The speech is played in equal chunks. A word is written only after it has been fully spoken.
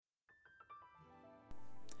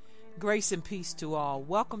Grace and peace to all.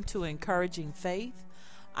 Welcome to Encouraging Faith.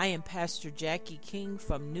 I am Pastor Jacqui King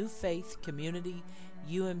from New Faith Community,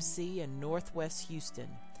 UMC in Northwest Houston.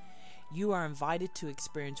 You are invited to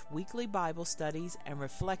experience weekly Bible studies and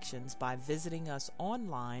reflections by visiting us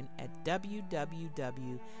online at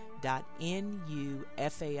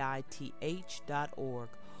www.nufaith.org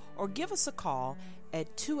or give us a call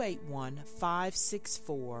at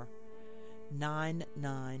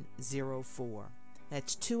 281-564-9904.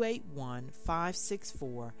 That's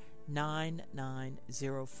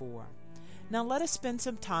 281-564-9904. Now let us spend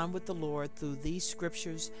some time with the Lord through these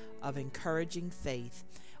scriptures of encouraging faith.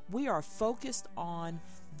 We are focused on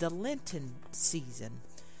the Lenten season.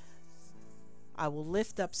 I will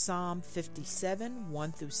lift up Psalm 57,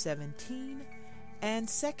 1 through 17, and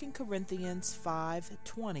 2 Corinthians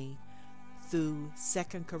 5:20 through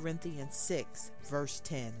 2 Corinthians 6, verse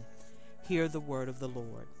 10. Hear the word of the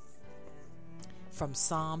Lord. From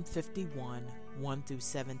Psalm 51, 1 through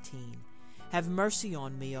 17. Have mercy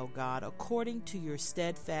on me, O God, according to your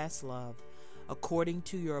steadfast love, according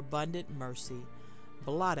to your abundant mercy.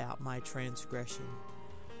 Blot out my transgression.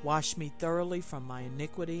 Wash me thoroughly from my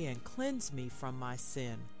iniquity and cleanse me from my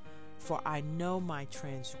sin. For I know my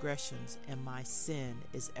transgressions, and my sin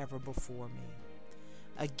is ever before me.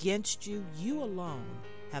 Against you, you alone,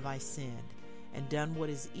 have I sinned, and done what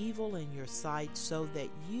is evil in your sight, so that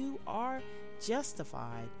you are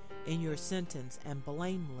justified in your sentence and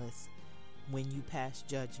blameless when you pass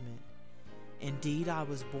judgment. Indeed, I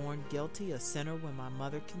was born guilty, a sinner when my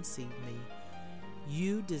mother conceived me.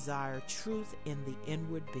 You desire truth in the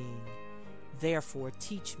inward being. Therefore,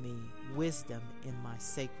 teach me wisdom in my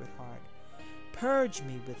sacred heart. Purge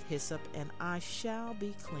me with hyssop, and I shall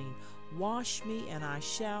be clean. Wash me, and I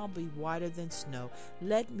shall be whiter than snow.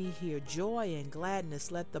 Let me hear joy and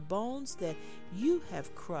gladness. Let the bones that you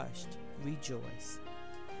have crushed rejoice.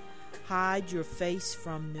 Hide your face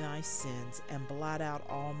from my sins, and blot out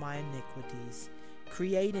all my iniquities.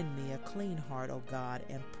 Create in me a clean heart, O God,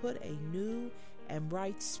 and put a new and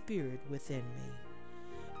right spirit within me.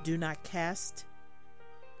 Do not cast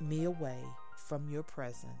me away from your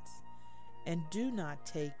presence, and do not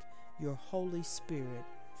take your Holy Spirit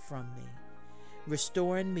from me.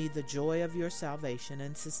 Restore in me the joy of your salvation,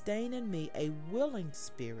 and sustain in me a willing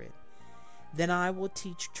spirit. Then I will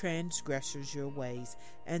teach transgressors your ways,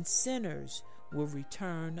 and sinners will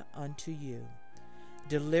return unto you.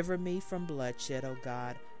 Deliver me from bloodshed, O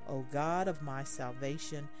God of my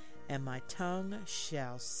salvation, and my tongue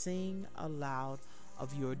shall sing aloud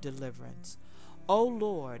of your deliverance. O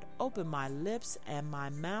Lord, open my lips, and my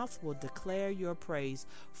mouth will declare your praise.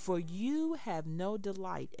 For you have no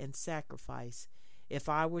delight in sacrifice. If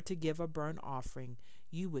I were to give a burnt offering,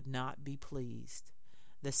 you would not be pleased.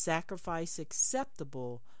 The sacrifice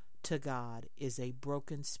acceptable to God is a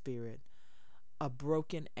broken spirit, a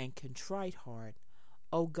broken and contrite heart.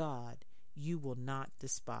 O God, you will not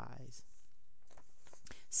despise.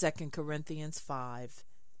 2 Corinthians 5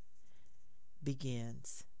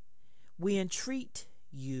 begins. We entreat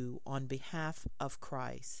you on behalf of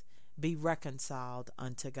Christ, be reconciled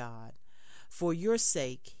unto God. For your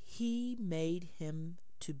sake he made him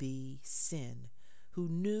to be sin, who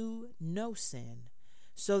knew no sin,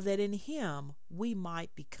 so that in him we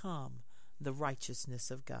might become the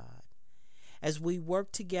righteousness of God. As we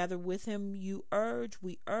work together with him, we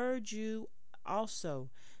urge you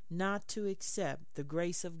also not to accept the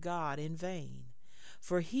grace of God in vain.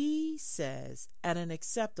 For he says, at an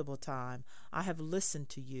acceptable time I have listened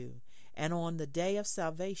to you, and on the day of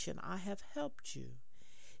salvation I have helped you.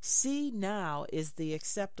 See, now is the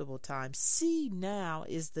acceptable time. See, now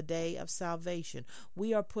is the day of salvation.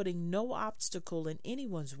 We are putting no obstacle in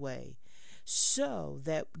anyone's way, so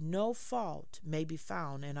that no fault may be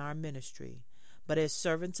found in our ministry. But as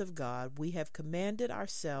servants of God, we have commanded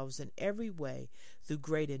ourselves in every way through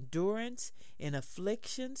great endurance, in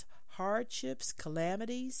afflictions, hardships,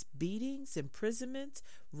 calamities, beatings, imprisonments,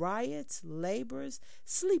 riots, labors,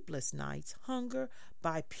 sleepless nights, hunger,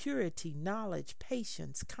 by purity, knowledge,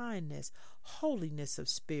 patience, kindness, holiness of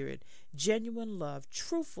spirit, genuine love,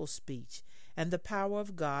 truthful speech, and the power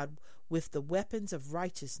of God, with the weapons of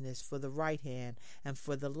righteousness for the right hand and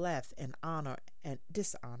for the left, and honor and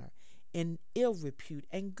dishonor, in ill repute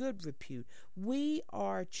and good repute. We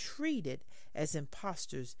are treated as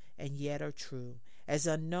impostors and yet are true, as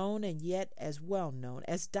unknown and yet as well known,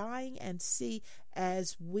 as dying and see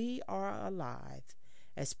as we are alive,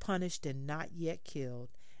 as punished and not yet killed,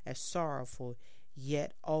 as sorrowful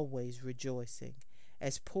yet always rejoicing,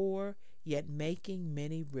 as poor yet making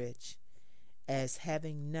many rich, as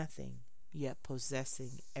having nothing yet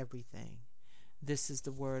possessing everything. This is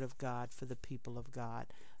the word of God for the people of God.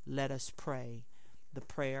 let us pray the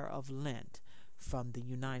prayer of Lent from the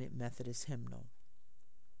United Methodist Hymnal.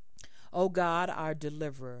 O God, our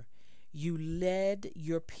deliverer, you led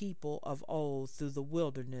your people of old through the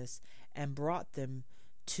wilderness and brought them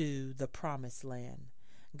to the promised land.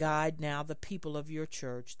 Guide now the people of your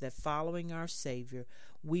church, that following our Savior,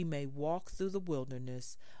 we may walk through the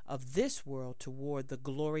wilderness of this world toward the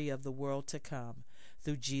glory of the world to come,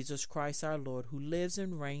 through Jesus Christ our Lord, who lives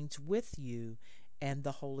and reigns with you and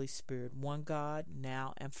the Holy Spirit, one God,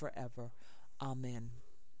 now and forever. Amen.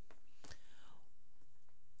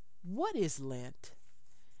 What is Lent?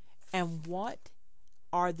 And what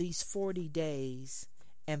are these 40 days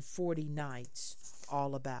and 40 nights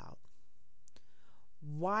all about?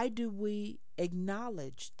 Why do we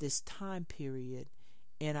acknowledge this time period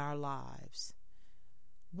in our lives?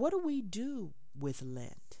 What do we do with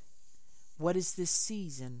Lent? What is this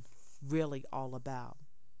season really all about?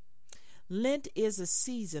 Lent is a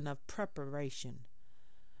season of preparation,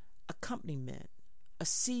 accompaniment, a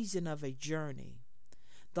season of a journey.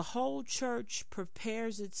 The whole church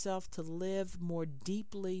prepares itself to live more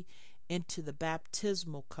deeply into the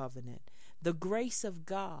baptismal covenant, the grace of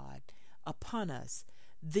God upon us,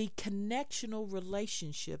 the connectional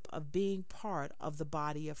relationship of being part of the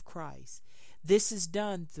body of Christ. This is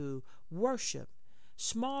done through worship,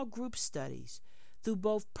 small group studies, through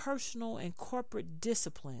both personal and corporate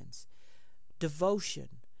disciplines, devotion,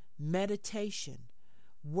 meditation,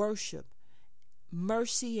 worship,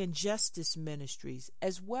 mercy and justice ministries,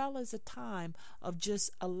 as well as a time of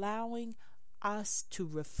just allowing us to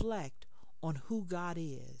reflect on who God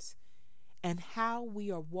is and how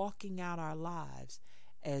we are walking out our lives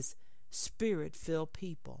as Spirit-filled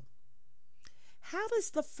people. How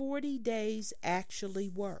does the 40 days actually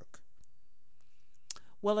work?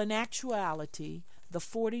 Well, in actuality, the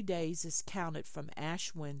 40 days is counted from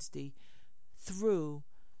Ash Wednesday through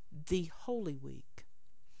the Holy Week.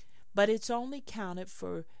 But it's only counted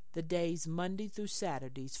for the days Monday through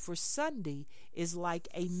Saturdays, for Sunday is like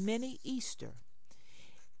a mini Easter.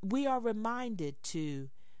 We are reminded to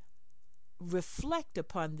reflect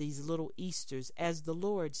upon these little Easters as the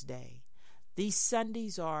Lord's Day. These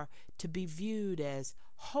Sundays are to be viewed as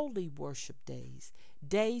holy worship days,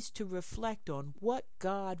 days to reflect on what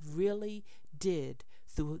God really did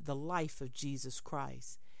through the life of Jesus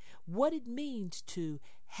Christ, what it means to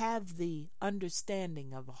have the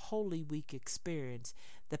understanding of a Holy Week experience,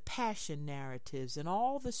 the passion narratives, and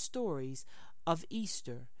all the stories of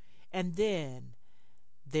Easter. And then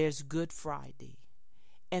there's Good Friday.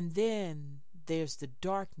 And then there's the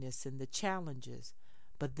darkness and the challenges.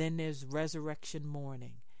 But then there's Resurrection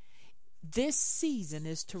Morning. This season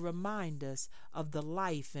is to remind us of the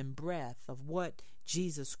life and breath of what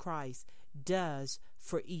Jesus Christ does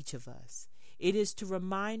for each of us. It is to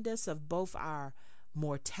remind us of both our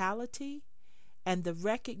mortality and the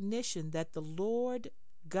recognition that the Lord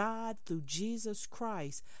God, through Jesus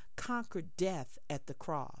Christ, conquered death at the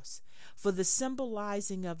cross. For the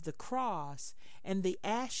symbolizing of the cross and the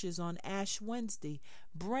ashes on Ash Wednesday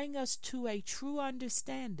bring us to a true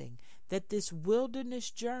understanding that this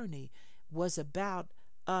wilderness journey was about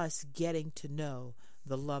us getting to know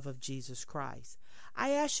the love of Jesus Christ.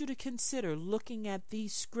 I ask you to consider looking at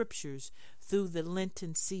these scriptures through the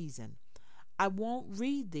Lenten season. I won't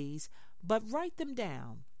read these, but write them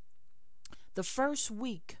down. The first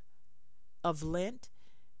week of Lent,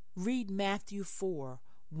 read Matthew 4,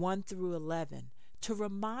 1 through 11, to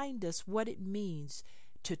remind us what it means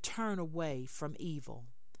to turn away from evil.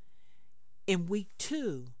 In week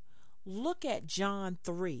 2, look at John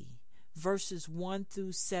 3, verses 1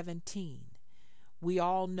 through 17. We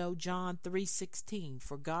all know John 3:16,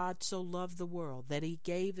 for God so loved the world that he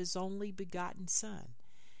gave his only begotten Son.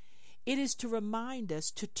 It is to remind us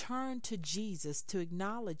to turn to Jesus, to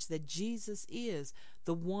acknowledge that Jesus is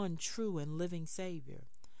the one true and living Savior.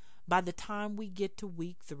 By the time we get to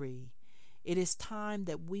week 3, it is time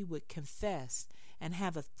that we would confess and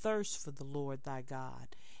have a thirst for the Lord thy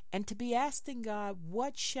God, and to be asking God,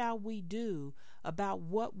 what shall we do about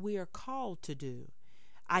what we are called to do?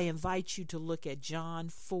 I invite you to look at John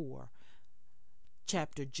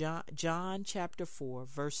chapter 4,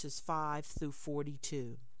 verses 5 through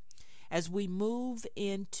 42. As we move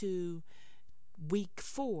into week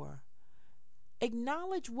 4,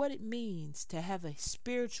 acknowledge what it means to have a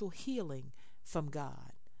spiritual healing from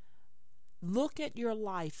God. Look at your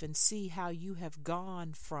life and see how you have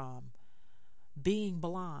gone from being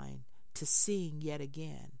blind to seeing yet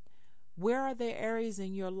again. Where are there areas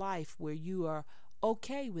in your life where you are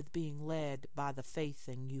okay with being led by the faith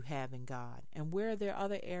that you have in God? And where are there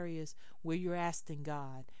other areas where you're asking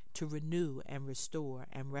God to renew and restore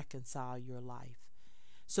and reconcile your life?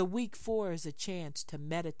 So week 4 is a chance to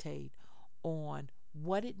meditate on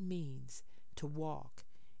what it means to walk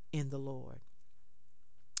in the Lord.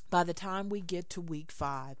 By the time we get to week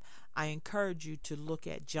 5, I encourage you to look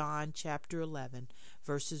at John chapter 11,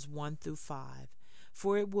 verses 1 through 5,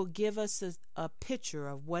 for it will give us a picture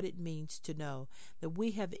of what it means to know that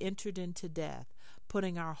we have entered into death,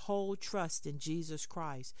 putting our whole trust in Jesus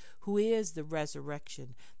Christ, who is the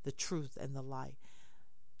resurrection, the truth, and the light.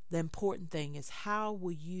 The important thing is, how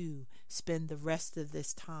will you spend the rest of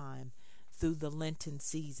this time through the Lenten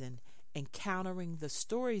season, encountering the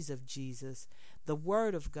stories of Jesus, the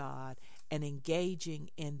Word of God, and engaging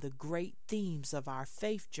in the great themes of our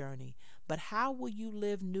faith journey? But how will you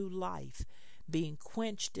live new life, being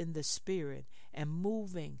quenched in the Spirit and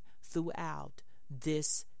moving throughout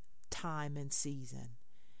this time and season?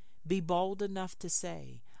 Be bold enough to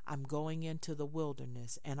say, I'm going into the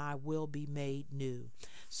wilderness and I will be made new.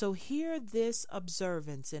 So hear this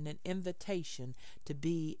observance and an invitation to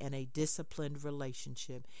be in a disciplined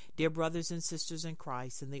relationship. Dear brothers and sisters in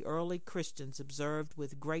Christ, and the early Christians observed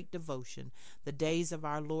with great devotion the days of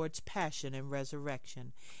our Lord's passion and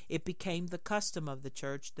resurrection. It became the custom of the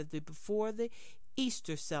church that before the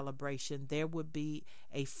Easter celebration, there would be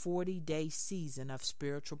a 40-day season of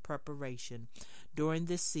spiritual preparation. During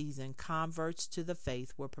this season, converts to the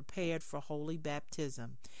faith were prepared for holy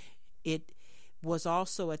baptism. It was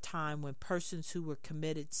also a time when persons who were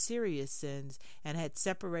committed serious sins and had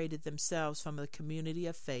separated themselves from the community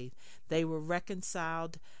of faith, they were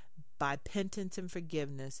reconciled by penance and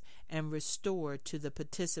forgiveness and restored to the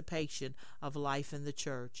participation of life in the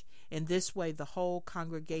church. In this way, the whole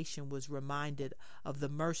congregation was reminded of the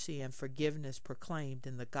mercy and forgiveness proclaimed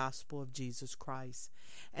in the gospel of Jesus Christ,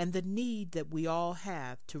 and the need that we all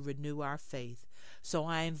have to renew our faith. So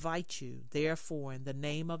I invite you, therefore, in the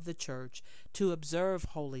name of the church, to observe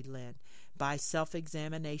Holy Lent by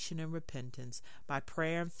self-examination and repentance, by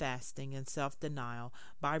prayer and fasting and self-denial,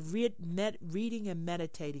 by reading and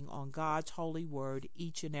meditating on God's holy word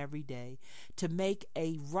each and every day, to make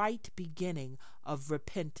a right beginning of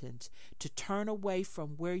repentance, to turn away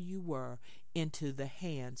from where you were into the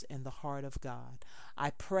hands and the heart of God. I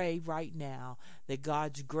pray right now that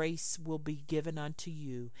God's grace will be given unto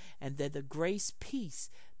you, and that the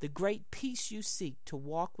the great peace you seek to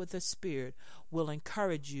walk with the Spirit, will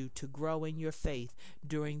encourage you to grow in your faith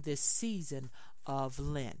during this season of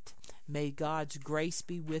Lent. May God's grace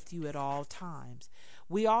be with you at all times.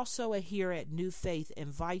 We also here at New Faith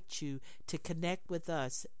invite you to connect with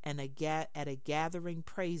us at a gathering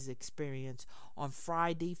praise experience on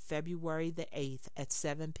Friday, February the 8th at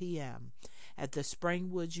 7 p.m. at the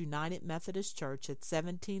Springwoods United Methodist Church at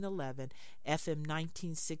 1711 FM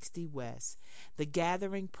 1960 West. The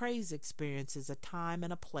gathering praise experience is a time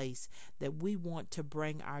and a place that we want to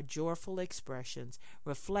bring our joyful expressions,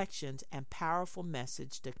 reflections, and powerful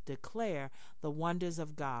message to declare the wonders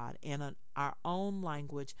of God in our own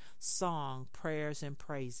language, song, prayers, and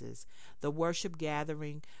praises. The worship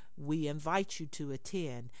gathering we invite you to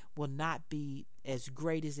attend will not be as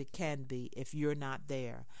great as it can be if you're not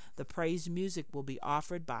there. The praise music will be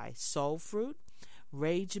offered by Soul Fruit,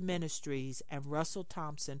 Rage Ministries, and Russell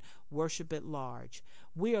Thompson Worship at Large.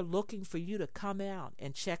 We are looking for you to come out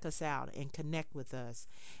and check us out and connect with us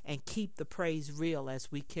and keep the praise real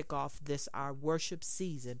as we kick off our worship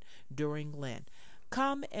season during Lent.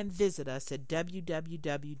 Come and visit us at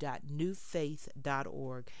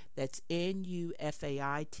www.newfaith.org. That's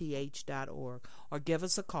NUFAITH.org. Or give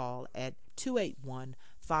us a call at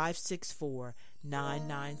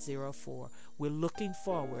 281-564-9904. We're looking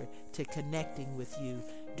forward to connecting with you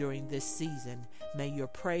during this season. May your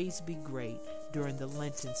praise be great during the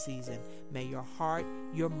Lenten season. May your heart,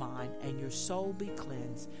 your mind, and your soul be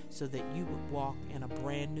cleansed so that you would walk in a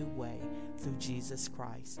brand new way through Jesus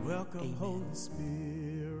Christ. Welcome, Amen. Holy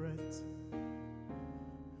Spirit.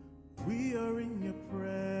 We are in your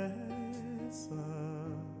presence.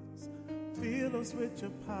 Fill us with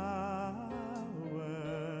your power.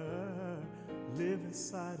 Live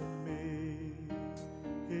inside of me.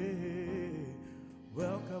 Hey,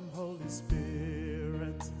 welcome, Holy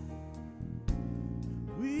Spirit.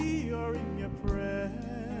 We are in your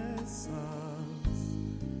presence.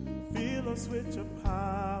 Fill us with your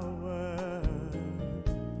power.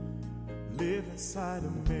 Live inside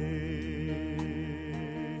of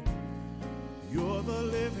me. You're the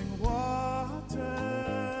living water,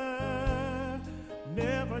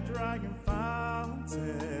 never drying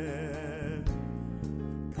fountain,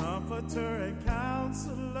 comforter and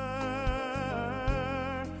counselor,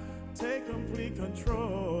 take complete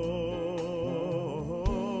control.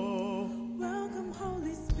 Welcome,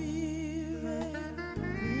 Holy Spirit.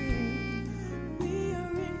 We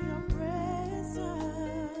are in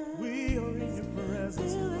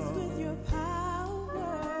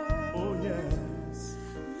yes.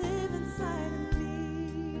 Live inside of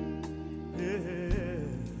me. Yeah.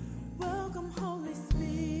 Welcome, Holy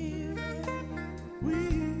Spirit.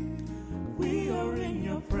 We are in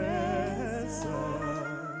your presence.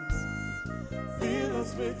 Fill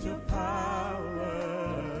us with your power.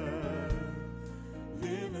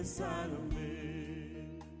 Live inside of me.